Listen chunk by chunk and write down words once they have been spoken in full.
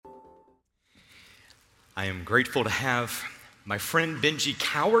I am grateful to have my friend Benji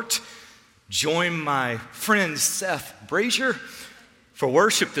Cowart join my friend Seth Brazier for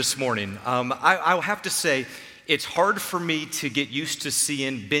worship this morning. I'll have to say, it's hard for me to get used to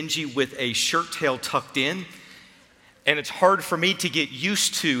seeing Benji with a shirt tail tucked in, and it's hard for me to get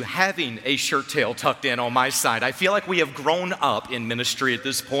used to having a shirt tail tucked in on my side. I feel like we have grown up in ministry at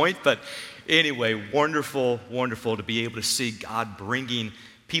this point, but anyway, wonderful to be able to see God bringing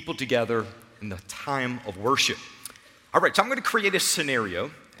people together in the time of worship. All right, so I'm going to create a scenario,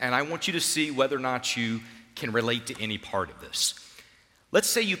 and I want you to see whether or not you can relate to any part of this. Let's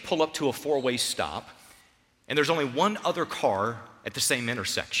say you pull up to a four-way stop, and there's only one other car at the same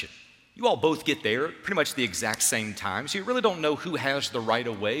intersection. You all both get there at pretty much the exact same time, so you really don't know who has the right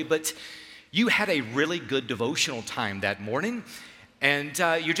of way, but you had a really good devotional time that morning, and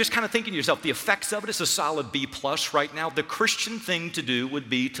you're just kind of thinking to yourself, the effects of it is a solid B+ right now. The Christian thing to do would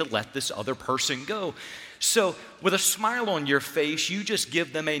be to let this other person go. So with a smile on your face, you just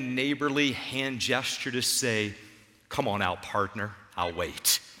give them a neighborly hand gesture to say, "Come on out, partner, I'll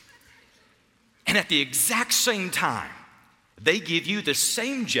wait." And at the exact same time, they give you the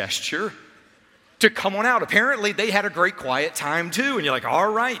same gesture to come on out. Apparently, they had a great quiet time too, and you're like,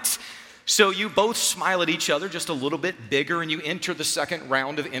 all right. So you both smile at each other just a little bit bigger, and you enter the second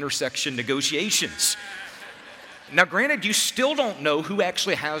round of intersection negotiations. Now, granted, you still don't know who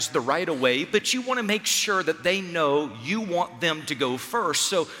actually has the right of way, but you want to make sure that they know you want them to go first.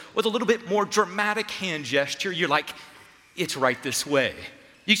 So with a little bit more dramatic hand gesture, you're like, "It's right this way."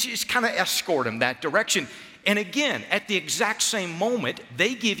 You just kind of escort them that direction. And again, at the exact same moment,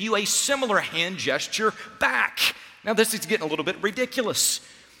 they give you a similar hand gesture back. Now, this is getting a little bit ridiculous.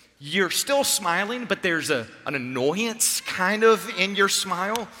 You're still smiling, but there's an annoyance kind of in your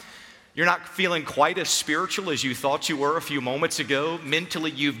smile. You're not feeling quite as spiritual as you thought you were a few moments ago.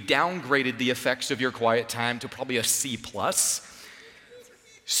 Mentally, you've downgraded the effects of your quiet time to probably a C+.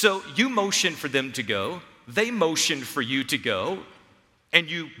 So you motion for them to go, they motion for you to go,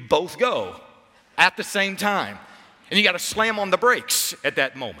 and you both go at the same time. And you got to slam on the brakes at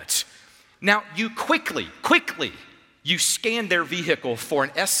that moment. Now, you quickly, you scan their vehicle for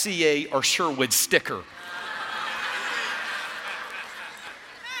an SCA or Sherwood sticker.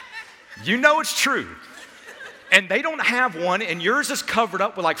 You know it's true. And they don't have one, and yours is covered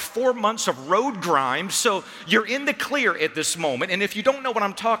up with like 4 months of road grime, so you're in the clear at this moment. And if you don't know what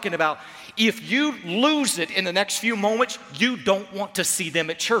I'm talking about, if you lose it in the next few moments, you don't want to see them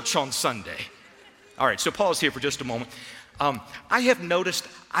at church on Sunday. All right, so pause here for just a moment. I have noticed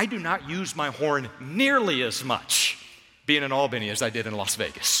I do not use my horn nearly as much being in Albany as I did in Las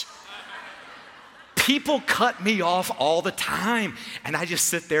Vegas. People cut me off all the time, and I just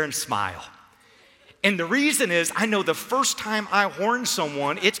sit there and smile. And the reason is I know the first time I horn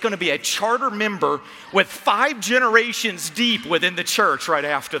someone, it's going to be a charter member with 5 generations deep within the church right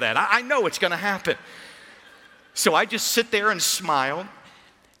after that. I know it's going to happen. So I just sit there and smile,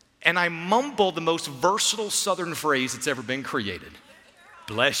 and I mumble the most versatile Southern phrase that's ever been created.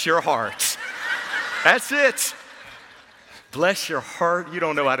 Bless your heart. That's it. Bless your heart, you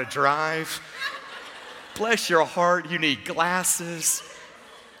don't know how to drive. Bless your heart, you need glasses.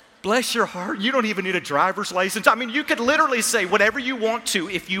 Bless your heart, you don't even need a driver's license. I mean, you could literally say whatever you want to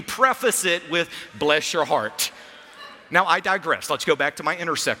if you preface it with bless your heart. Now, I digress. Let's go back to my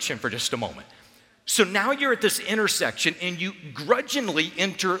intersection for just a moment. So now you're at this intersection, and you grudgingly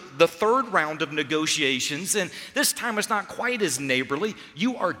enter the third round of negotiations, and this time it's not quite as neighborly.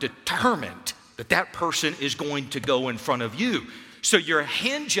 You are determined that person is going to go in front of you. So your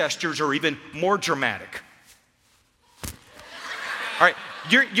hand gestures are even more dramatic. All right,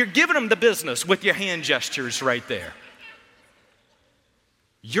 you're giving them the business with your hand gestures right there.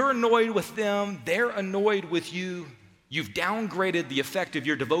 You're annoyed with them, they're annoyed with you. You've downgraded the effect of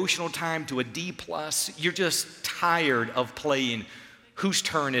your devotional time to a D+. You're just tired of playing whose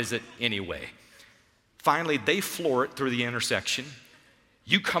turn is it anyway. Finally, they floor it through the intersection.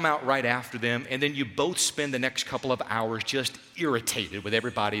 You come out right after them, and then you both spend the next couple of hours just irritated with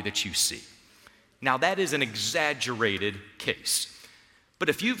everybody that you see. Now, that is an exaggerated case. But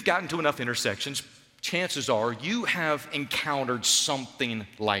if you've gotten to enough intersections, chances are you have encountered something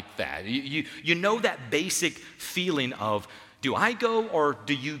like that. You know that basic feeling of, do I go or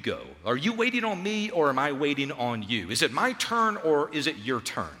do you go? Are you waiting on me or am I waiting on you? Is it my turn or is it your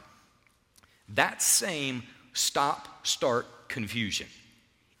turn? That same stop-start confusion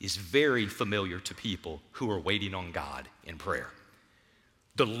is very familiar to people who are waiting on God in prayer.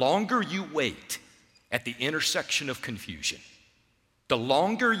 The longer you wait at the intersection of confusion, the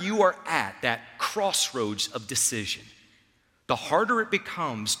longer you are at that crossroads of decision, the harder it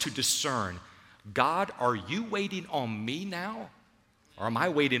becomes to discern God, are you waiting on me now? Or am I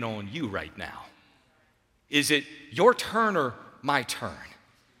waiting on you right now? Is it your turn or my turn?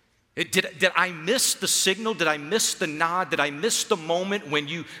 Did I miss the signal? Did I miss the nod? Did I miss the moment when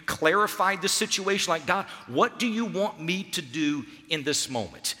you clarified the situation? Like, God, what do you want me to do in this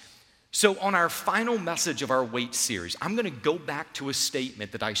moment? So on our final message of our Wait series, I'm going to go back to a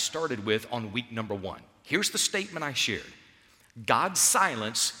statement that I started with on week number 1. Here's the statement I shared. God's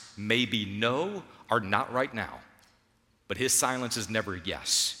silence may be no or not right now, but his silence is never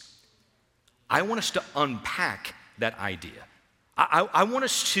yes. I want us to unpack that idea. I want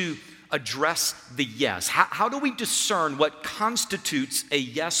us to address the yes. How do we discern what constitutes a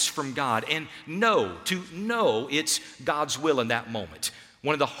yes from God and to know it's God's will in that moment?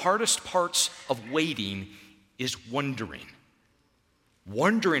 One of the hardest parts of waiting is wondering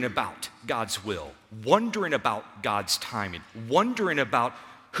about God's will, wondering about God's timing, wondering about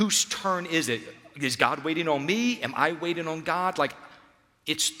whose turn is it? Is God waiting on me? Am I waiting on God?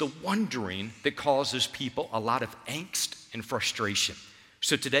 It's the wondering that causes people a lot of angst and frustration.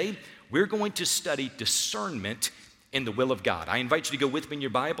 So today, we're going to study discernment in the will of God. I invite you to go with me in your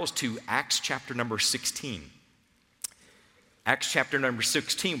Bibles to Acts chapter number 16. Acts chapter number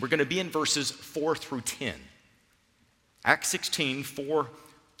 16, we're going to be in verses 4 through 10. Acts 16, 4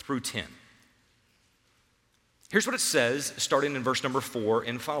 through 10. Here's what it says, starting in verse number 4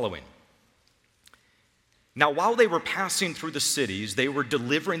 and following. Now, while they were passing through the cities, they were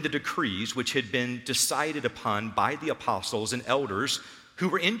delivering the decrees which had been decided upon by the apostles and elders who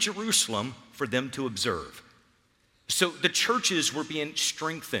were in Jerusalem for them to observe. So the churches were being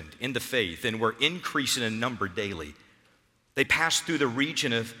strengthened in the faith and were increasing in number daily. They passed through the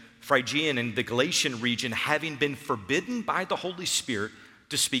region of Phrygia and the Galatian region, having been forbidden by the Holy Spirit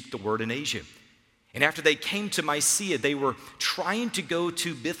to speak the word in Asia. And after they came to Mysia, they were trying to go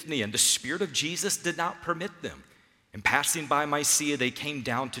to Bithynia, and the Spirit of Jesus did not permit them. And passing by Mysia, they came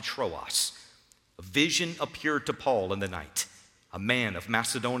down to Troas. A vision appeared to Paul in the night. A man of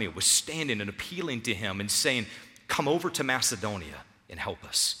Macedonia was standing and appealing to him and saying, "Come over to Macedonia and help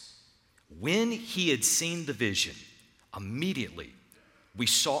us." When he had seen the vision, immediately we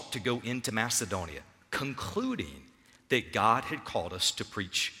sought to go into Macedonia, concluding that God had called us to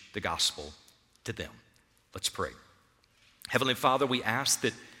preach the gospel to them. Let's pray. Heavenly Father, we ask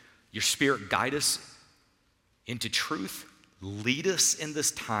that your Spirit guide us into truth, lead us in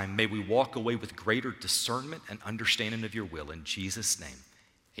this time. May we walk away with greater discernment and understanding of your will. In Jesus' name,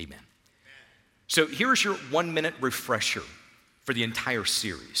 amen. So here's your 1-minute refresher for the entire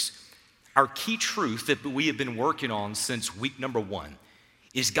series. Our key truth that we have been working on since week number 1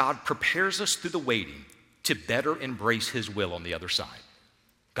 is God prepares us through the waiting to better embrace his will on the other side.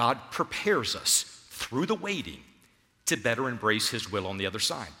 God prepares us through the waiting to better embrace his will on the other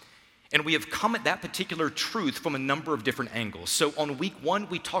side. And we have come at that particular truth from a number of different angles. So on week 1,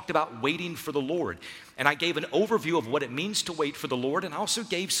 we talked about waiting for the Lord. And I gave an overview of what it means to wait for the Lord, and I also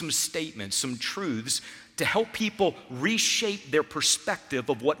gave some statements, some truths to help people reshape their perspective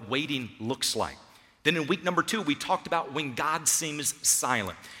of what waiting looks like. Then in week number 2, we talked about when God seems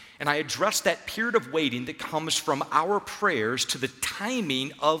silent. And I addressed that period of waiting that comes from our prayers to the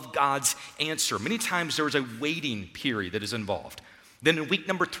timing of God's answer. Many times there is a waiting period that is involved. Then in week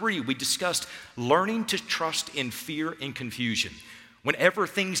number 3, we discussed learning to trust in fear and confusion. Whenever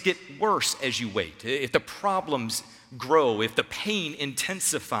things get worse as you wait, if the problems grow, if the pain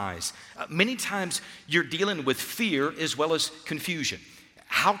intensifies, many times you're dealing with fear as well as confusion.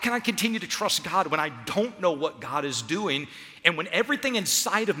 How can I continue to trust God when I don't know what God is doing and when everything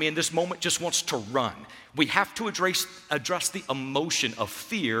inside of me in this moment just wants to run? We have to address the emotion of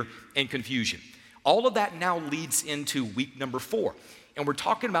fear and confusion. All of that now leads into week number 4, and we're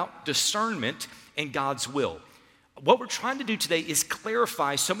talking about discernment and God's will. What we're trying to do today is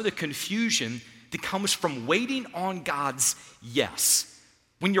clarify some of the confusion that comes from waiting on God's yes.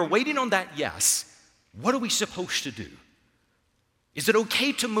 When you're waiting on that yes, what are we supposed to do? Is it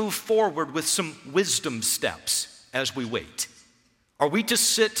okay to move forward with some wisdom steps as we wait? Are we to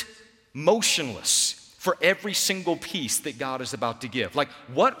sit motionless for every single piece that God is about to give?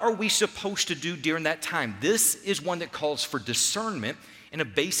 What are we supposed to do during that time? This is one that calls for discernment and a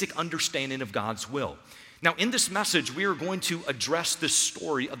basic understanding of God's will. Now, in this message, we are going to address the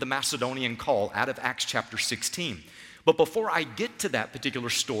story of the Macedonian call out of Acts chapter 16. But before I get to that particular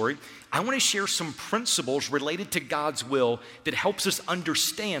story, I want to share some principles related to God's will that helps us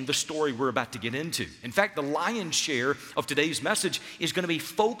understand the story we're about to get into. In fact, the lion's share of today's message is going to be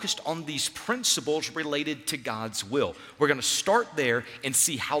focused on these principles related to God's will. We're going to start there and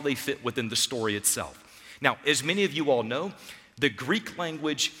see how they fit within the story itself. Now, as many of you all know, The Greek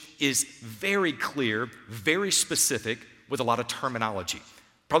language is very clear, very specific, with a lot of terminology.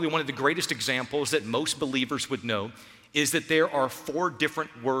 Probably one of the greatest examples that most believers would know is that there are 4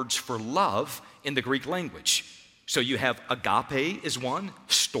 different words for love in the Greek language. So you have agape is one,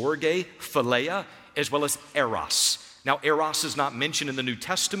 storge, philia, as well as eros. Now, eros is not mentioned in the New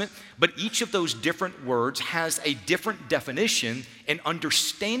Testament, but each of those different words has a different definition, and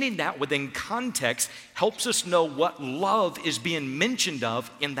understanding that within context helps us know what love is being mentioned of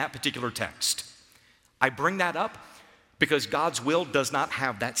in that particular text. I bring that up because God's will does not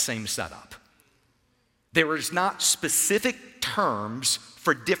have that same setup. There is not specific terms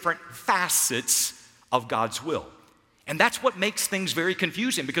for different facets of God's will. And that's what makes things very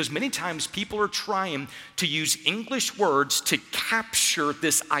confusing, because many times people are trying to use English words to capture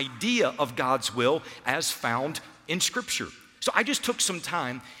this idea of God's will as found in Scripture. So I just took some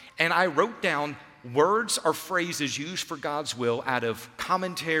time and I wrote down words or phrases used for God's will out of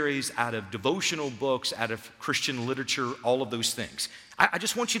commentaries, out of devotional books, out of Christian literature, all of those things. I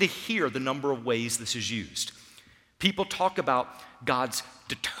just want you to hear the number of ways this is used. People talk about God's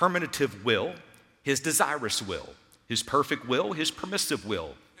determinative will, his desirous will, his perfect will, his permissive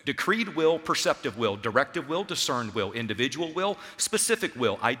will, decreed will, perceptive will, directive will, discerned will, individual will, specific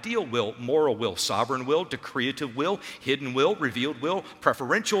will, ideal will, moral will, sovereign will, decreative will, hidden will, revealed will,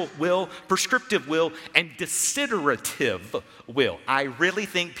 preferential will, prescriptive will, and desiderative will. I really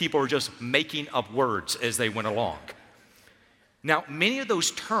think people are just making up words as they went along. Now, many of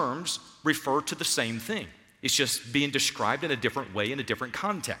those terms refer to the same thing. It's just being described in a different way, in a different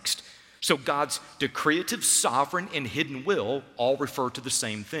context. So God's decreative, sovereign, and hidden will all refer to the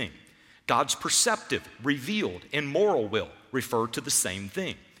same thing. God's perceptive, revealed, and moral will refer to the same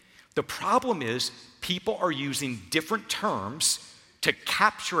thing. The problem is people are using different terms to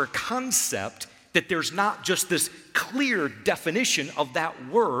capture a concept that there's not just this clear definition of that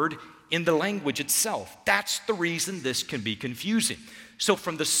word in the language itself. That's the reason this can be confusing. So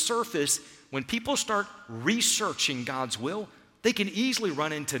from the surface, when people start researching God's will, they can easily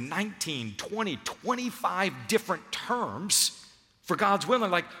run into 19, 20, 25 different terms for God's will. And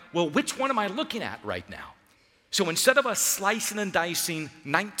they're like, well, which one am I looking at right now? So instead of us slicing and dicing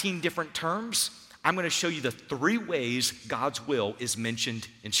 19 different terms, I'm going to show you the 3 ways God's will is mentioned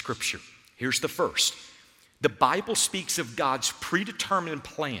in Scripture. Here's the first. The Bible speaks of God's predetermined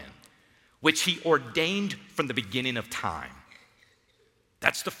plan, which he ordained from the beginning of time.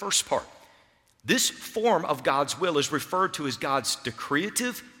 That's the first part. This form of God's will is referred to as God's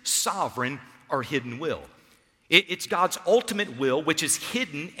decreative, sovereign, or hidden will. It's God's ultimate will, which is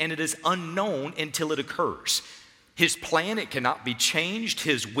hidden and it is unknown until it occurs. His plan, it cannot be changed.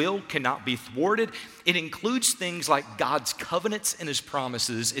 His will cannot be thwarted. It includes things like God's covenants and his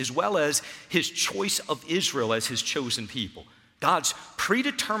promises, as well as his choice of Israel as his chosen people. God's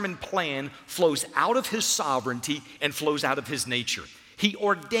predetermined plan flows out of his sovereignty and flows out of his nature. He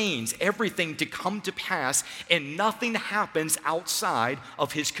ordains everything to come to pass, and nothing happens outside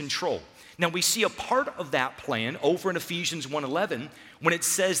of his control. Now, we see a part of that plan over in Ephesians 1:11 when it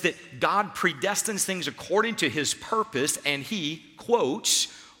says that God predestines things according to his purpose, and he, quotes,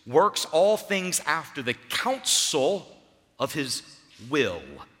 works all things after the counsel of his will.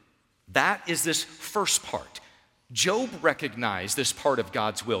 That is this first part. Job recognized this part of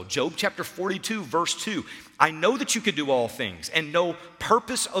God's will. Job chapter 42, verse 2. I know that you can do all things, and no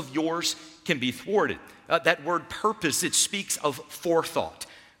purpose of yours can be thwarted. That word purpose, it speaks of forethought.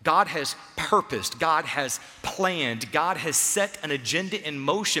 God has purposed, God has planned, God has set an agenda in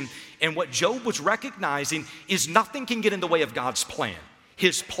motion. And what Job was recognizing is nothing can get in the way of God's plan.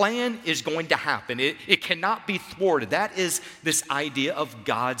 His plan is going to happen. It cannot be thwarted. That is this idea of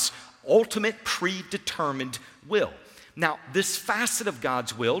God's ultimate predetermined will. Now, this facet of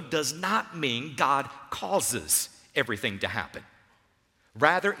God's will does not mean God causes everything to happen.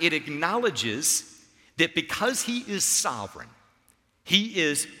 Rather, it acknowledges that because he is sovereign, he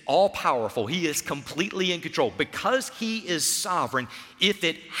is all-powerful, he is completely in control. Because he is sovereign, if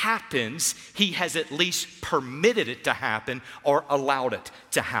it happens, he has at least permitted it to happen or allowed it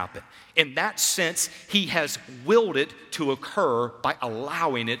to happen. In that sense, he has willed it to occur by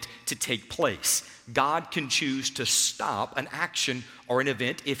allowing it to take place. God can choose to stop an action or an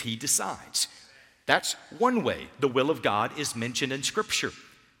event if he decides. That's one way the will of God is mentioned in Scripture.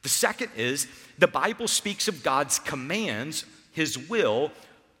 The second is the Bible speaks of God's commands, his will,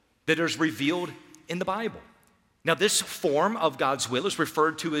 that is revealed in the Bible. Now, this form of God's will is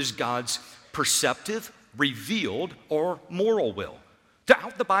referred to as God's perceptive, revealed, or moral will.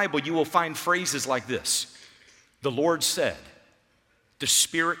 Throughout the Bible, you will find phrases like this. The Lord said, the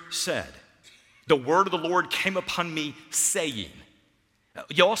Spirit said, The word of the Lord came upon me saying.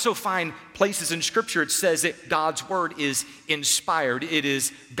 You also find places in Scripture it says that God's word is inspired. It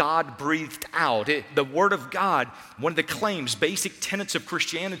is God breathed out. The word of God, one of the claims, basic tenets of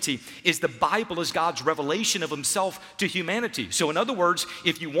Christianity, is the Bible is God's revelation of himself to humanity. So in other words,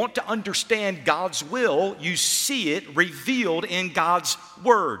 if you want to understand God's will, you see it revealed in God's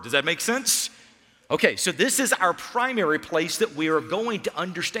word. Does that make sense? Okay, so this is our primary place that we are going to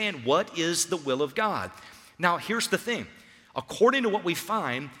understand what is the will of God. Now, here's the thing. According to what we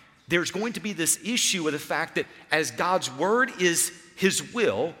find, there's going to be this issue with the fact that as God's word is his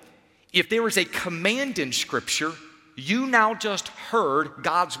will, if there is a command in Scripture, you now just heard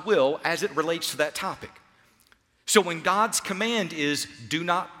God's will as it relates to that topic. So when God's command is do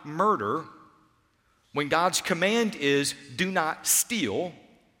not murder, when God's command is do not steal,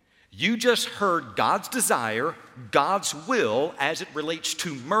 you just heard God's desire, God's will as it relates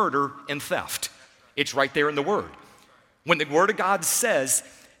to murder and theft. It's right there in the word. When the word of God says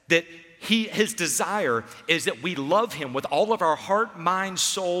that his desire is that we love him with all of our heart, mind,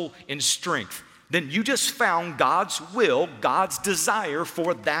 soul, and strength, then you just found God's will, God's desire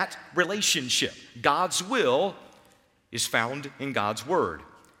for that relationship. God's will is found in God's word.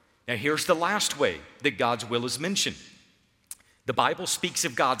 Now here's the last way that God's will is mentioned. The Bible speaks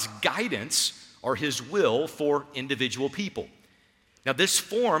of God's guidance or his will for individual people. Now, this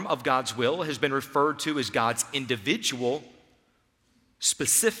form of God's will has been referred to as God's individual,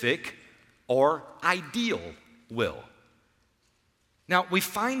 specific, or ideal will. Now, we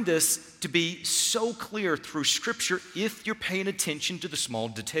find this to be so clear through Scripture if you're paying attention to the small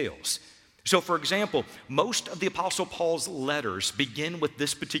details. So, for example, most of the Apostle Paul's letters begin with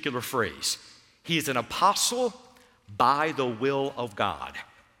this particular phrase. He is an apostle by the will of God.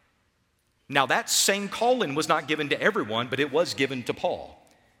 Now, that same calling was not given to everyone, but it was given to Paul.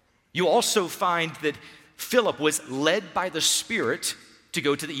 You also find that Philip was led by the Spirit to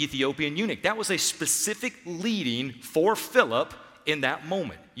go to the Ethiopian eunuch. That was a specific leading for Philip in that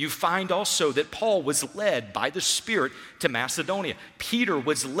moment. You find also that Paul was led by the Spirit to Macedonia. Peter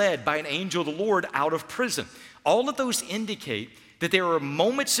was led by an angel of the Lord out of prison. All of those indicate that there are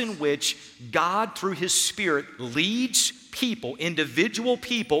moments in which God, through his Spirit, leads people, individual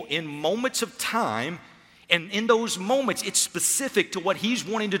people, in moments of time, and in those moments, it's specific to what he's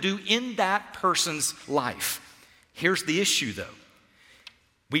wanting to do in that person's life. Here's the issue, though.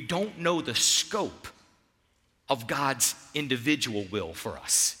 We don't know the scope of God's individual will for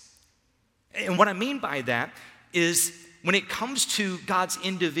us. And what I mean by that is when it comes to God's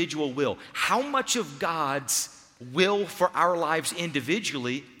individual will, how much of God's will for our lives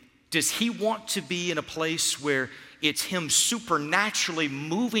individually does he want to be in a place where it's him supernaturally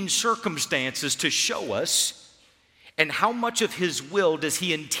moving circumstances to show us, and how much of his will does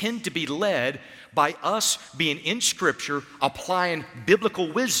he intend to be led by us being in Scripture, applying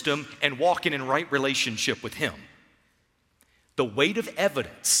biblical wisdom, and walking in right relationship with him? The weight of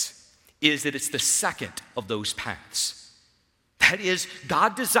evidence is that it's the second of those paths. That is,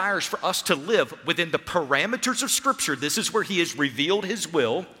 God desires for us to live within the parameters of Scripture. This is where he has revealed his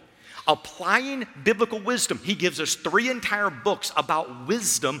will, applying biblical wisdom. He gives us 3 entire books about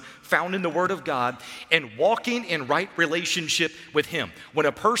wisdom found in the Word of God, and walking in right relationship with him. When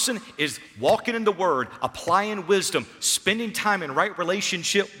a person is walking in the Word, applying wisdom, spending time in right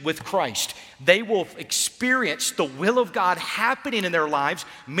relationship with Christ, they will experience the will of God happening in their lives.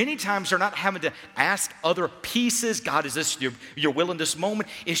 Many times they're not having to ask other pieces, God, is this your will in this moment?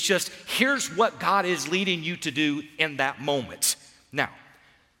 It's just, here's what God is leading you to do in that moment. Now,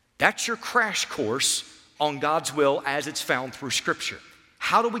 that's your crash course on God's will as it's found through Scripture.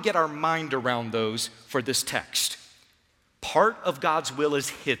 How do we get our mind around those for this text? Part of God's will is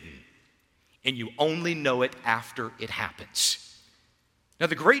hidden, and you only know it after it happens. Now,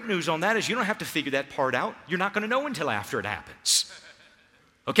 the great news on that is you don't have to figure that part out. You're not going to know until after it happens.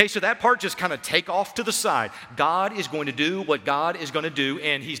 Okay, so that part just kind of take off to the side. God is going to do what God is going to do,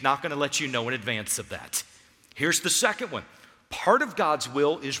 and he's not going to let you know in advance of that. Here's the second one. Part of God's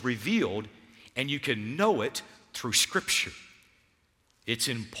will is revealed, and you can know it through Scripture. It's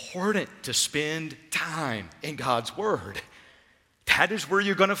important to spend time in God's Word. That is where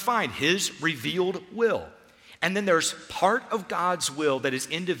you're going to find his revealed will. And then there's part of God's will that is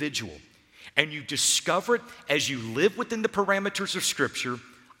individual, and you discover it as you live within the parameters of Scripture,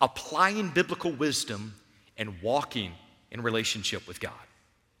 applying biblical wisdom and walking in relationship with God.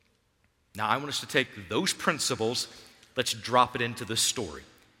 Now, I want us to take those principles, let's drop it into this story.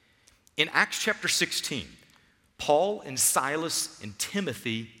 In Acts chapter 16, Paul and Silas and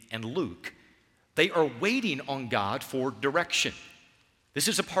Timothy and Luke, they are waiting on God for direction. This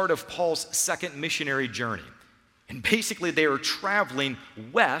is a part of Paul's second missionary journey. And basically, they are traveling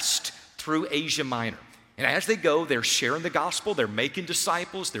west through Asia Minor. And as they go, they're sharing the gospel, they're making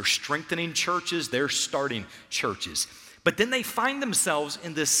disciples, they're strengthening churches, they're starting churches. But then they find themselves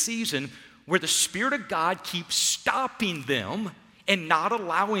in this season where the Spirit of God keeps stopping them and not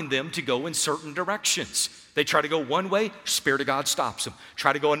allowing them to go in certain directions. They try to go one way, Spirit of God stops them.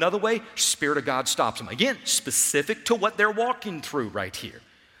 Try to go another way, Spirit of God stops them. Again, specific to what they're walking through right here.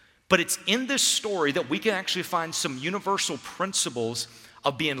 But it's in this story that we can actually find some universal principles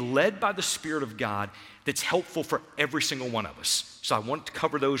of being led by the Spirit of God that's helpful for every single one of us. So I want to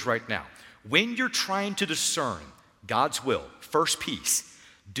cover those right now. When you're trying to discern God's will, first piece,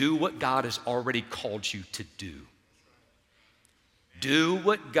 do what God has already called you to do. Do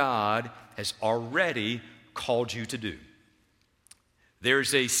what God has already called you to do.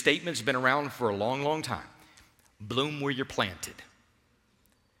 There's a statement that's been around for a long, long time. Bloom where you're planted.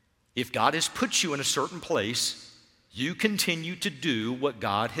 If God has put you in a certain place, you continue to do what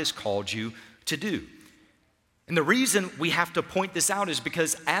God has called you to do. And the reason we have to point this out is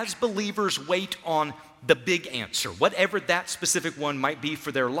because as believers wait on the big answer, whatever that specific one might be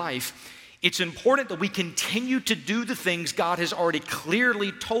for their life, it's important that we continue to do the things God has already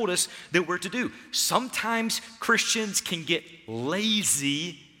clearly told us that we're to do. Sometimes Christians can get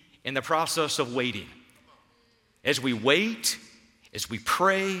lazy in the process of waiting. As we wait, as we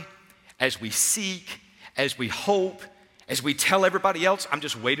pray, as we seek, as we hope, as we tell everybody else, I'm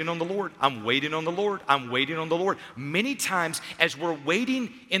just waiting on the Lord. I'm waiting on the Lord. I'm waiting on the Lord. Many times as we're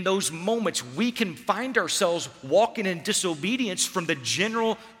waiting in those moments, we can find ourselves walking in disobedience from the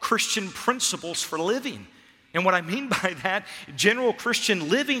general Christian principles for living. And what I mean by that, general Christian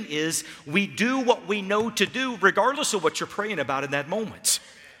living is we do what we know to do regardless of what you're praying about in that moment.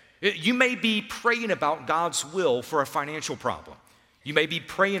 You may be praying about God's will for a financial problem. You may be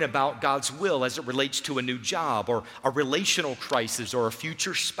praying about God's will as it relates to a new job or a relational crisis or a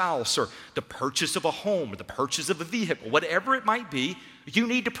future spouse or the purchase of a home or the purchase of a vehicle. Whatever it might be, you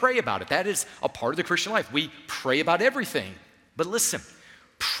need to pray about it. That is a part of the Christian life. We pray about everything. But listen,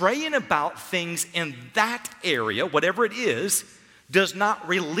 praying about things in that area, whatever it is, does not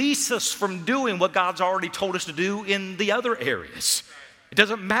release us from doing what God's already told us to do in the other areas. It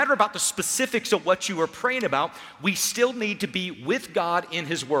doesn't matter about the specifics of what you are praying about. We still need to be with God in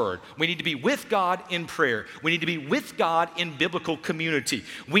His Word. We need to be with God in prayer. We need to be with God in biblical community.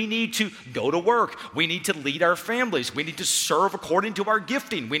 We need to go to work. We need to lead our families. We need to serve according to our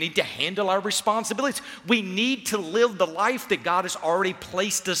gifting. We need to handle our responsibilities. We need to live the life that God has already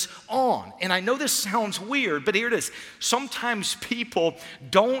placed us on. And I know this sounds weird, but here it is. Sometimes people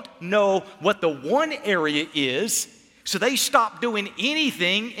don't know what the one area is, so they stop doing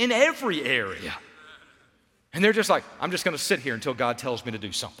anything in every area. And they're just like, I'm just going to sit here until God tells me to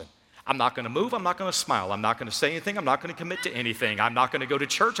do something. I'm not going to move. I'm not going to smile. I'm not going to say anything. I'm not going to commit to anything. I'm not going to go to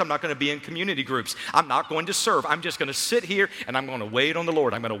church. I'm not going to be in community groups. I'm not going to serve. I'm just going to sit here and I'm going to wait on the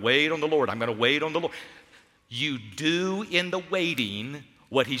Lord. I'm going to wait on the Lord. I'm going to wait on the Lord. You do in the waiting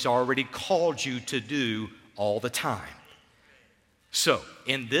what He's already called you to do all the time. So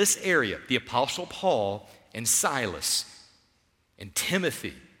in this area, the Apostle Paul and Silas and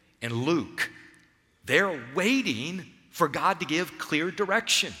Timothy and Luke, they're waiting for God to give clear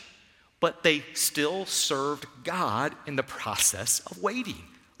direction, but they still served God in the process of waiting.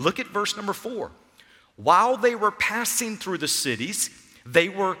 Look at verse number 4. While they were passing through the cities, they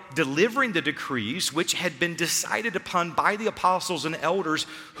were delivering the decrees which had been decided upon by the apostles and elders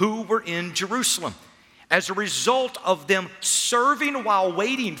who were in Jerusalem. As a result of them serving while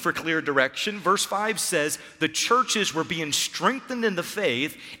waiting for clear direction, verse 5 says the churches were being strengthened in the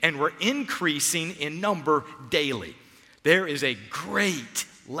faith and were increasing in number daily. There is a great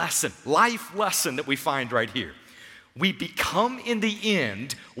lesson, life lesson that we find right here. We become in the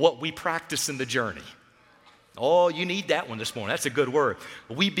end what we practice in the journey. Oh, you need that one this morning. That's a good word.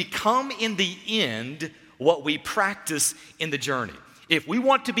 We become in the end what we practice in the journey. If we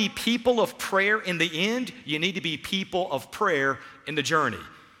want to be people of prayer in the end, you need to be people of prayer in the journey.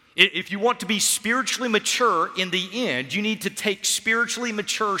 If you want to be spiritually mature in the end, you need to take spiritually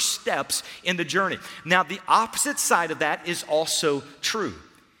mature steps in the journey. Now, the opposite side of that is also true.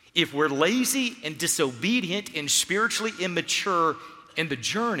 If we're lazy and disobedient and spiritually immature in the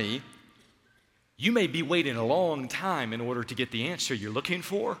journey, you may be waiting a long time in order to get the answer you're looking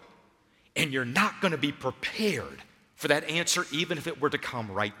for, and you're not going to be prepared for that answer, even if it were to come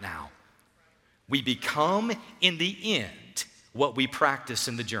right now. We become, in the end, what we practice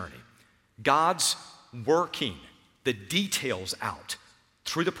in the journey. God's working the details out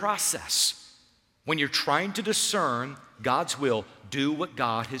through the process. When you're trying to discern God's will, do what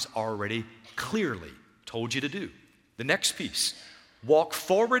God has already clearly told you to do. The next piece, walk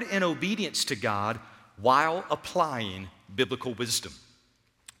forward in obedience to God while applying biblical wisdom.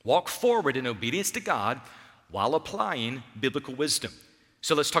 Walk forward in obedience to God while applying biblical wisdom.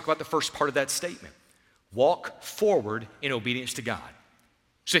 So let's talk about the first part of that statement. Walk forward in obedience to God.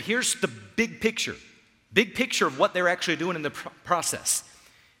 So here's the big picture of what they're actually doing in the process.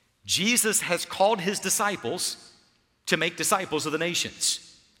 Jesus has called his disciples to make disciples of the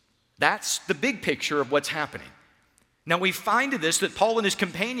nations. That's the big picture of what's happening. Now we find in this that Paul and his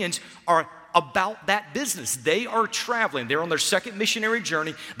companions are about that business. They are traveling. They're on their second missionary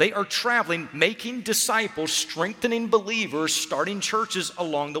journey. They are traveling, making disciples, strengthening believers, starting churches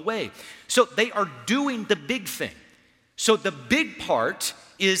along the way. So they are doing the big thing. So the big part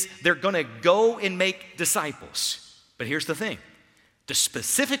is they're going to go and make disciples. But here's the thing. The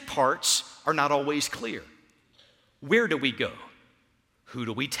specific parts are not always clear. Where do we go? Who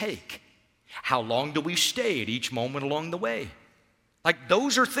do we take? How long do we stay at each moment along the way? Like,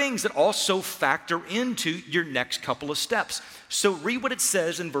 those are things that also factor into your next couple of steps. So read what it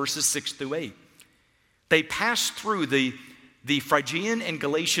says in verses 6 through 8. They passed through the Phrygian and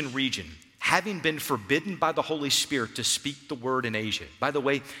Galatian region, having been forbidden by the Holy Spirit to speak the word in Asia. By the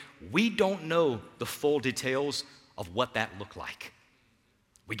way, we don't know the full details of what that looked like.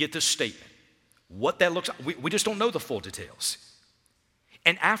 We get this statement. What that looks like, we just don't know the full details.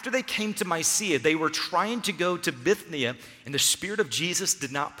 And after they came to Mysia, they were trying to go to Bithynia, and the Spirit of Jesus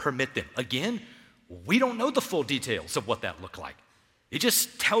did not permit them. Again, we don't know the full details of what that looked like. It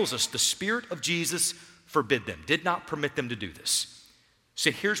just tells us the Spirit of Jesus forbid them, did not permit them to do this.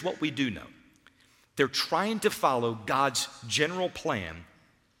 So here's what we do know. They're trying to follow God's general plan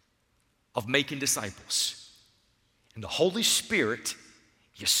of making disciples. And the Holy Spirit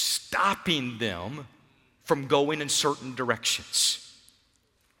is stopping them from going in certain directions.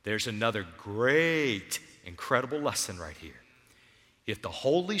 There's another great, incredible lesson right here. If the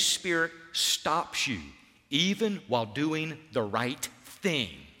Holy Spirit stops you, even while doing the right thing,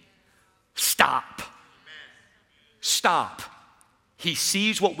 stop. Stop. He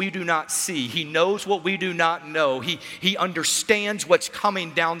sees what we do not see. He knows what we do not know. He understands what's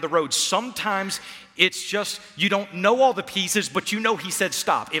coming down the road. Sometimes it's just you don't know all the pieces, but you know he said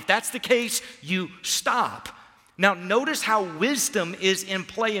stop. If that's the case, you stop. Now, notice how wisdom is in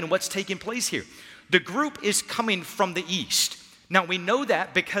play in what's taking place here. The group is coming from the east. Now, we know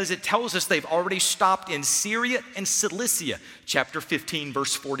that because it tells us they've already stopped in Syria and Cilicia, chapter 15,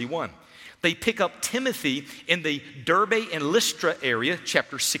 verse 41. They pick up Timothy in the Derbe and Lystra area,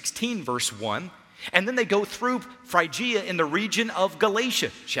 chapter 16, verse 1. And then they go through Phrygia in the region of Galatia,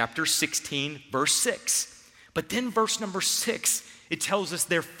 chapter 16, verse 6. But then verse number 6, it tells us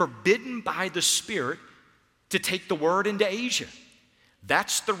they're forbidden by the Spirit to take the word into Asia.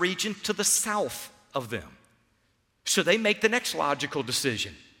 That's the region to the south of them. So they make the next logical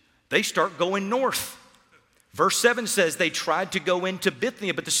decision. They start going north. Verse 7 says they tried to go into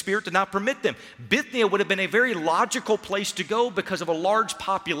Bithynia, but the Spirit did not permit them. Bithynia would have been a very logical place to go because of a large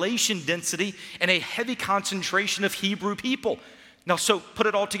population density and a heavy concentration of Hebrew people. Now, so put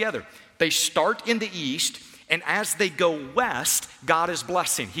it all together. They start in the east, and as they go west, God is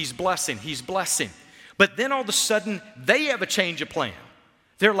blessing. He's blessing. He's blessing. But then all of a sudden, they have a change of plan.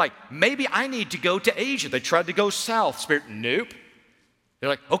 They're like, maybe I need to go to Asia. They tried to go south. Spirit, nope. They're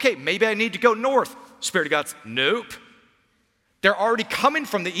like, okay, maybe I need to go north. Spirit of God's, nope. They're already coming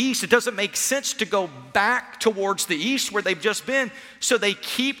from the east. It doesn't make sense to go back towards the east where they've just been. So they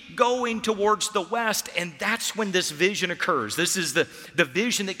keep going towards the west, and that's when this vision occurs. This is the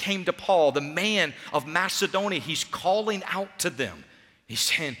vision that came to Paul, the man of Macedonia. He's calling out to them. He's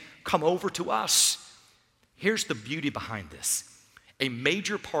saying, come over to us. Here's the beauty behind this. A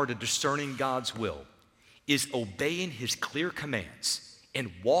major part of discerning God's will is obeying his clear commands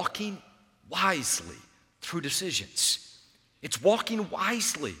and walking wisely through decisions. It's walking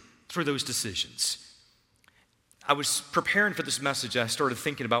wisely through those decisions. I was preparing for this message, and I started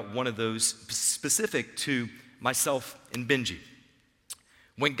thinking about one of those specific to myself and Benji.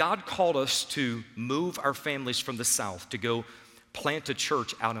 When God called us to move our families from the south to go plant a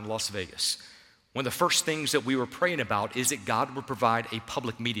church out in Las Vegas, one of the first things that we were praying about is that God would provide a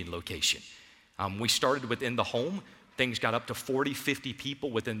public meeting location. We started within the home. Things got up to 40, 50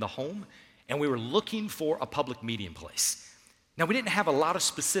 people within the home, and we were looking for a public meeting place. Now, we didn't have a lot of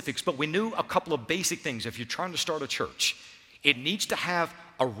specifics, but we knew a couple of basic things. If you're trying to start a church, it needs to have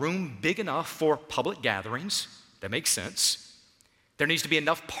a room big enough for public gatherings. That makes sense. There needs to be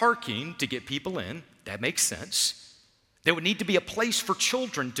enough parking to get people in. That makes sense. There would need to be a place for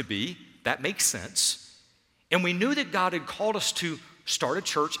children to be. that makes sense. And we knew that God had called us to start a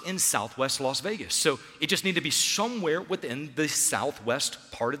church in Southwest Las Vegas. So it just needed to be somewhere within the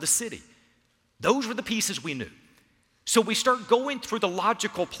southwest part of the city. Those were the pieces we knew. So we start going through the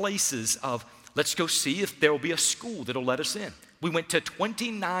logical places of, let's go see if there will be a school that'll let us in. We went to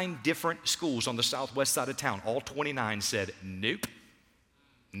 29 different schools on the southwest side of town. All 29 said, nope,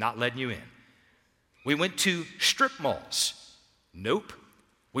 not letting you in. We went to strip malls. Nope.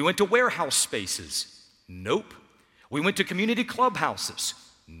 We went to warehouse spaces. Nope. We went to community clubhouses.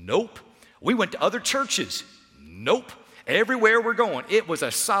 Nope. We went to other churches. Nope. Everywhere we're going, it was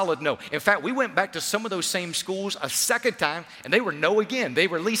a solid no. In fact, we went back to some of those same schools a second time, and they were no again. They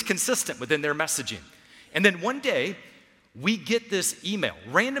were at least consistent within their messaging. And then one day, we get this email,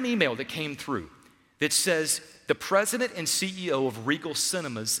 random email that came through that says the president and CEO of Regal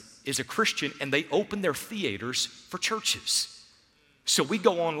Cinemas is a Christian, and they open their theaters for churches. So we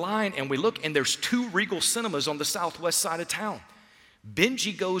go online and we look, and there's 2 Regal Cinemas on the southwest side of town.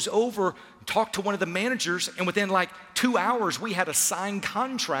 Benji goes over, talked to one of the managers, and within like 2 hours, we had a signed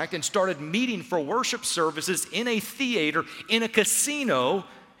contract and started meeting for worship services in a theater in a casino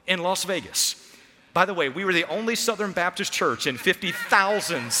in Las Vegas. By the way, we were the only Southern Baptist church in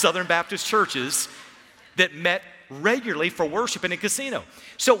 50,000 Southern Baptist churches that met regularly for worship in a casino.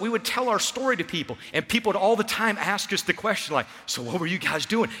 So we would tell our story to people, and people would all the time ask us the question like, so what were you guys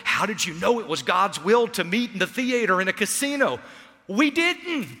doing? How did you know it was God's will to meet in the theater in a casino? We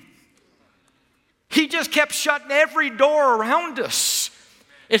didn't. He just kept shutting every door around us.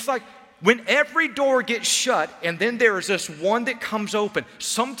 It's like when every door gets shut and then there is this one that comes open,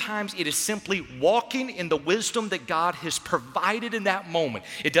 sometimes it is simply walking in the wisdom that God has provided in that moment.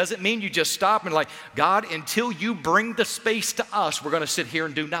 It doesn't mean you just stop and like, God, until you bring the space to us, we're going to sit here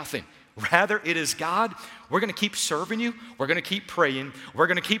and do nothing. Rather, it is God, we're going to keep serving you, we're going to keep praying, we're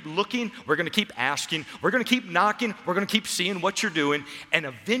going to keep looking, we're going to keep asking, we're going to keep knocking, we're going to keep seeing what you're doing, and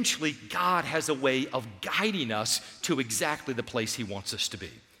eventually God has a way of guiding us to exactly the place He wants us to be.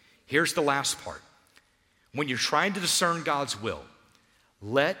 Here's the last part. When you're trying to discern God's will,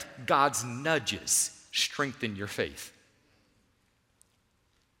 let God's nudges strengthen your faith.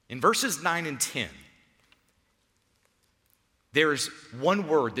 In verses 9 and 10, there's one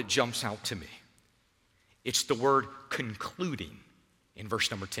word that jumps out to me. It's the word concluding in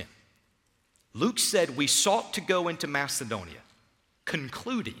verse number 10. Luke said, we sought to go into Macedonia,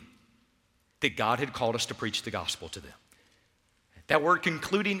 concluding that God had called us to preach the gospel to them. That word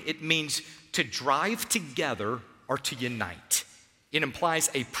concluding, it means to drive together or to unite. It implies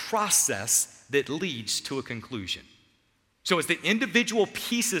a process that leads to a conclusion. So as the individual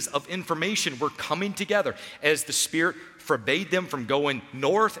pieces of information were coming together, as the Spirit forbade them from going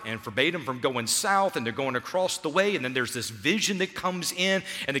north and forbade them from going south, and they're going across the way, and then there's this vision that comes in,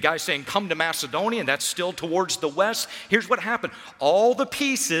 and the guy's saying, come to Macedonia, and that's still towards the west. Here's what happened. All the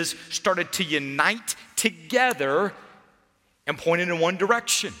pieces started to unite together and pointed in one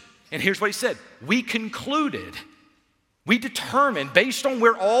direction. And here's what he said. We concluded, we determined, based on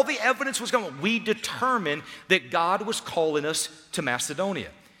where all the evidence was going, we determined that God was calling us to Macedonia.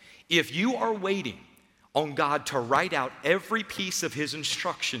 If you are waiting on God to write out every piece of His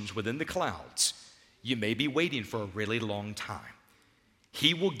instructions within the clouds, you may be waiting for a really long time.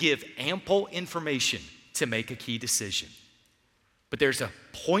 He will give ample information to make a key decision. But there's a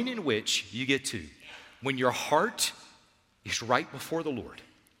point in which you get to when your heart is right before the Lord.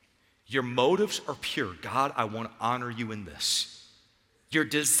 Your motives are pure. God, I want to honor you in this. Your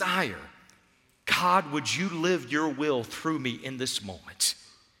desire, God, would you live your will through me in this moment?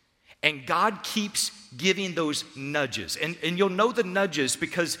 And God keeps giving those nudges. And you'll know the nudges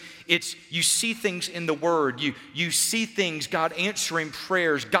because it's, you see things in the Word. You see things, God answering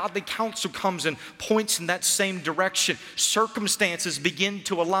prayers. Godly counsel comes and points in that same direction. Circumstances begin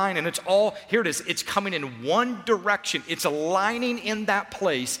to align, and it's all, here it is, it's coming in one direction. It's aligning in that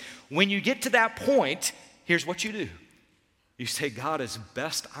place. When you get to that point, here's what you do. You say, God, as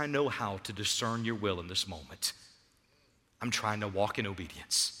best I know how to discern your will in this moment, I'm trying to walk in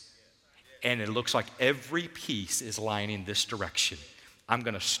obedience. And it looks like every piece is lining this direction. I'm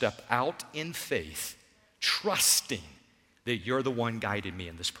going to step out in faith, trusting that you're the one guiding me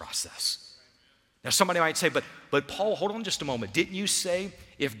in this process. Now, somebody might say, but Paul, hold on just a moment. Didn't you say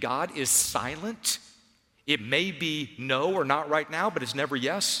if God is silent, it may be no or not right now, but it's never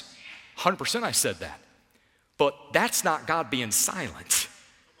yes? 100% I said that. But that's not God being silent.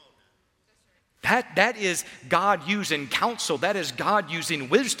 That is God using counsel. That is God using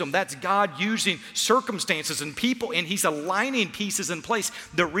wisdom. That's God using circumstances and people, and he's aligning pieces in place.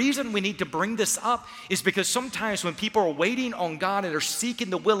 The reason we need to bring this up is because sometimes when people are waiting on God and are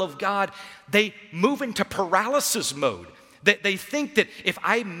seeking the will of God, they move into paralysis mode. They think that if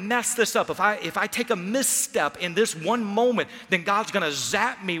I mess this up, if I take a misstep in this one moment, then God's gonna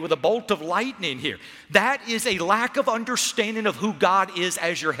zap me with a bolt of lightning here. That is a lack of understanding of who God is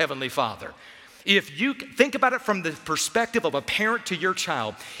as your Heavenly Father. If you think about it from the perspective of a parent to your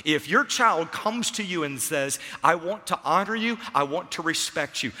child, if your child comes to you and says, I want to honor you, I want to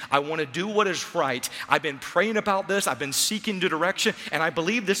respect you, I want to do what is right, I've been praying about this, I've been seeking the direction, and I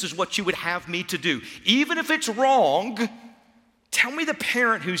believe this is what you would have me to do. Even if it's wrong, tell me the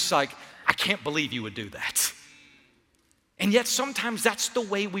parent who's like, I can't believe you would do that. And yet sometimes that's the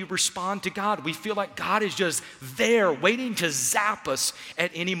way we respond to God. We feel like God is just there waiting to zap us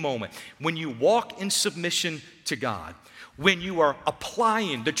at any moment. When you walk in submission to God, when you are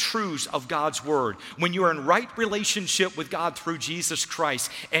applying the truths of God's word, when you are in right relationship with God through Jesus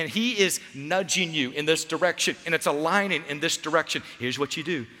Christ, and he is nudging you in this direction, and it's aligning in this direction, here's what you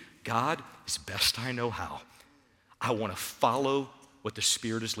do. God, as best I know how, I want to follow what the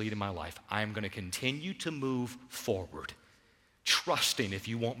Spirit is leading my life. I am going to continue to move forward, trusting if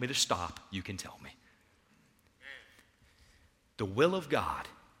you want me to stop, you can tell me. The will of God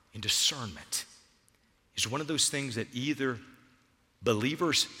in discernment is one of those things that either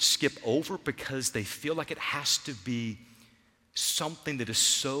believers skip over because they feel like it has to be something that is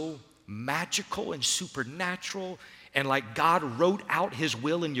so magical and supernatural, and like God wrote out his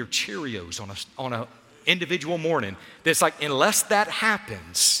will in your Cheerios on a individual morning. That's like, unless that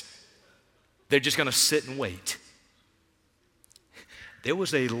happens, they're just gonna sit and wait. There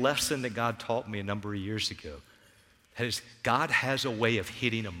was a lesson that God taught me a number of years ago. That is, God has a way of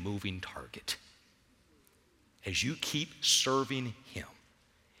hitting a moving target. As you keep serving him,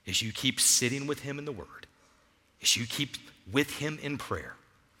 as you keep sitting with him in the word, as you keep with him in prayer,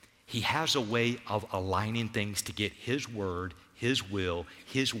 he has a way of aligning things to get his word, his will,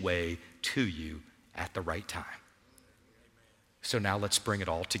 his way to you at the right time. So now let's bring it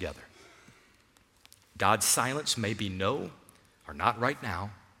all together. God's silence may be no or not right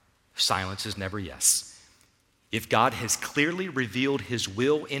now. Silence is never yes. If God has clearly revealed his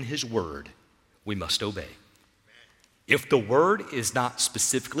will in his word, we must obey. If the word is not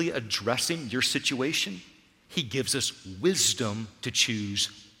specifically addressing your situation, he gives us wisdom to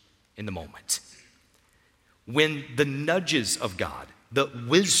choose in the moment. When the nudges of God, the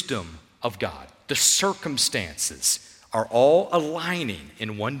wisdom of God, the circumstances are all aligning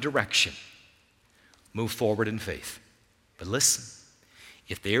in one direction, move forward in faith. But listen,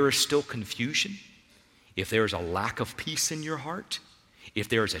 if there is still confusion, if there is a lack of peace in your heart, if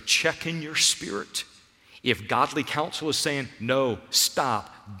there is a check in your spirit, if godly counsel is saying, no,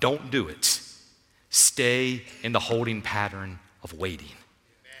 stop, don't do it, stay in the holding pattern of waiting.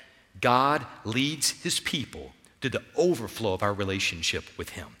 God leads his people to the overflow of our relationship with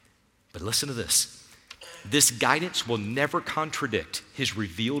him. But listen to this. This guidance will never contradict his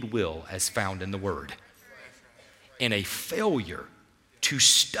revealed will as found in the word. And a failure to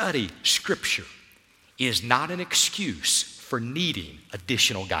study Scripture is not an excuse for needing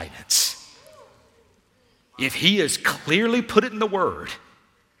additional guidance. If he has clearly put it in the word,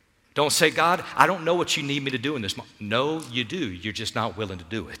 don't say, God, I don't know what you need me to do in this moment. No, you do. You're just not willing to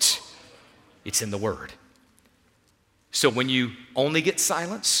do it. It's in the word. So when you only get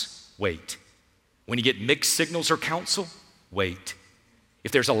silence, wait. When you get mixed signals or counsel, wait.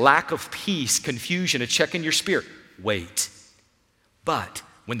 If there's a lack of peace, confusion, a check in your spirit, wait. But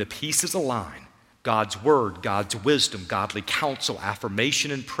when the pieces align, God's word, God's wisdom, godly counsel,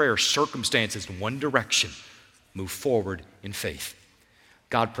 affirmation and prayer, circumstances in one direction, move forward in faith.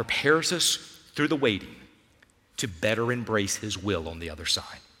 God prepares us through the waiting to better embrace his will on the other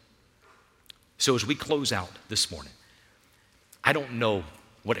side. So as we close out this morning, I don't know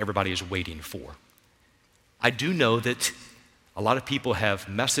what everybody is waiting for. I do know that a lot of people have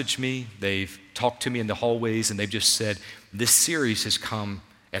messaged me, they've talked to me in the hallways, and they've just said, this series has come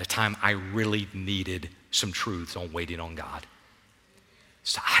at a time I really needed some truths on waiting on God.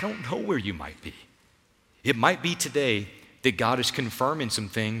 So I don't know where you might be. It might be today that God is confirming some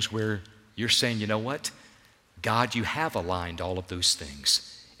things where you're saying, you know what? God, you have aligned all of those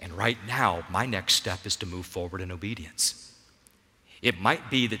things. And right now, my next step is to move forward in obedience. It might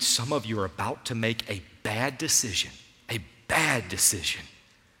be that some of you are about to make a bad decision.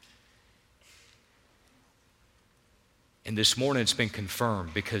 And this morning it's been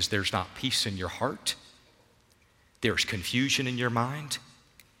confirmed because there's not peace in your heart. There's confusion in your mind.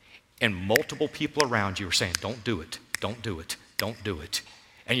 and multiple people around you are saying, don't do it, don't do it, don't do it.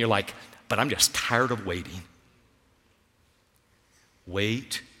 And you're like, but I'm just tired of waiting.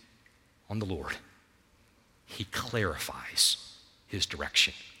 Wait on the Lord. He clarifies his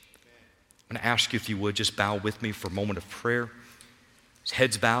direction. I'm going to ask you if you would just bow with me for a moment of prayer.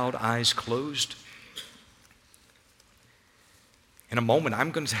 Heads bowed, eyes closed. In a moment,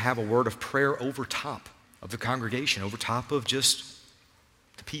 I'm going to have a word of prayer over top of the congregation, over top of just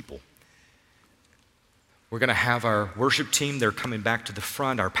the people. We're going to have our worship team. They're coming back to the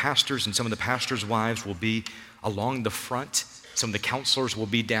front. Our pastors and some of the pastors' wives will be along the front. Some of the counselors will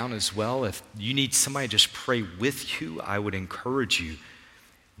be down as well. If you need somebody to just pray with you, I would encourage you.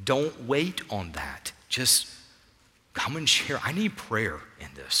 Don't wait on that. Just come and share. I need prayer in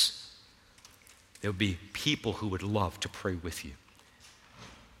this. There'll be people who would love to pray with you.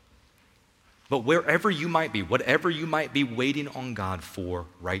 But wherever you might be, whatever you might be waiting on God for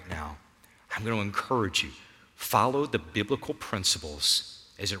right now, I'm going to encourage you, follow the biblical principles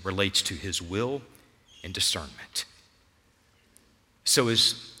as it relates to his will and discernment. So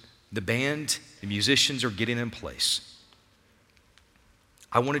as the band, the musicians are getting in place,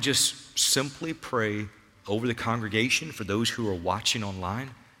 I want to just simply pray over the congregation for those who are watching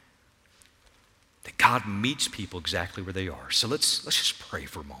online, that God meets people exactly where they are. So let's just pray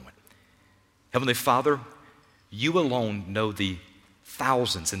for a moment. Heavenly Father, you alone know the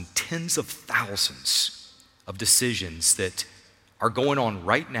thousands and tens of thousands of decisions that are going on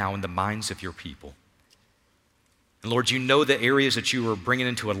right now in the minds of your people. And Lord, you know the areas that you are bringing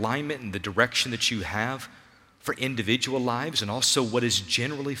into alignment and the direction that you have for individual lives and also what is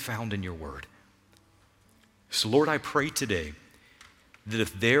generally found in your word. So Lord, I pray today that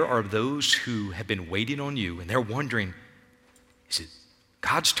if there are those who have been waiting on you and they're wondering, is it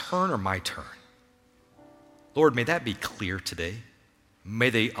God's turn or my turn? Lord, may that be clear today. May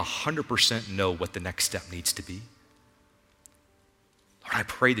they 100% know what the next step needs to be. Lord, I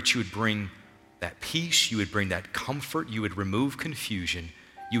pray that you would bring that peace, you would bring that comfort, you would remove confusion,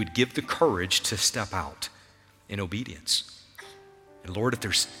 you would give the courage to step out in obedience. And Lord, if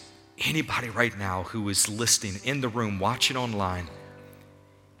there's anybody right now who is listening in the room, watching online,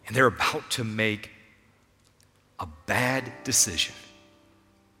 and they're about to make a bad decision,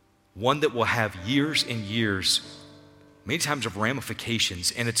 one that will have years and years, many times of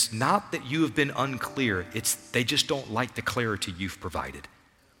ramifications, and it's not that you have been unclear, it's they just don't like the clarity you've provided.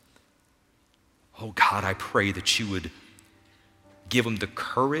 Oh God, I pray that you would give them the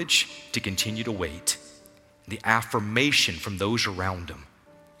courage to continue to wait, the affirmation from those around them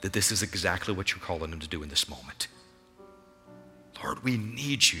that this is exactly what you're calling them to do in this moment. Lord, we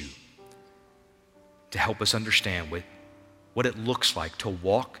need you to help us understand what it looks like to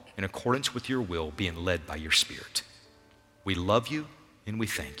walk in accordance with your will, being led by your Spirit. We love you and we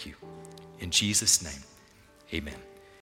thank you. In Jesus' name, amen.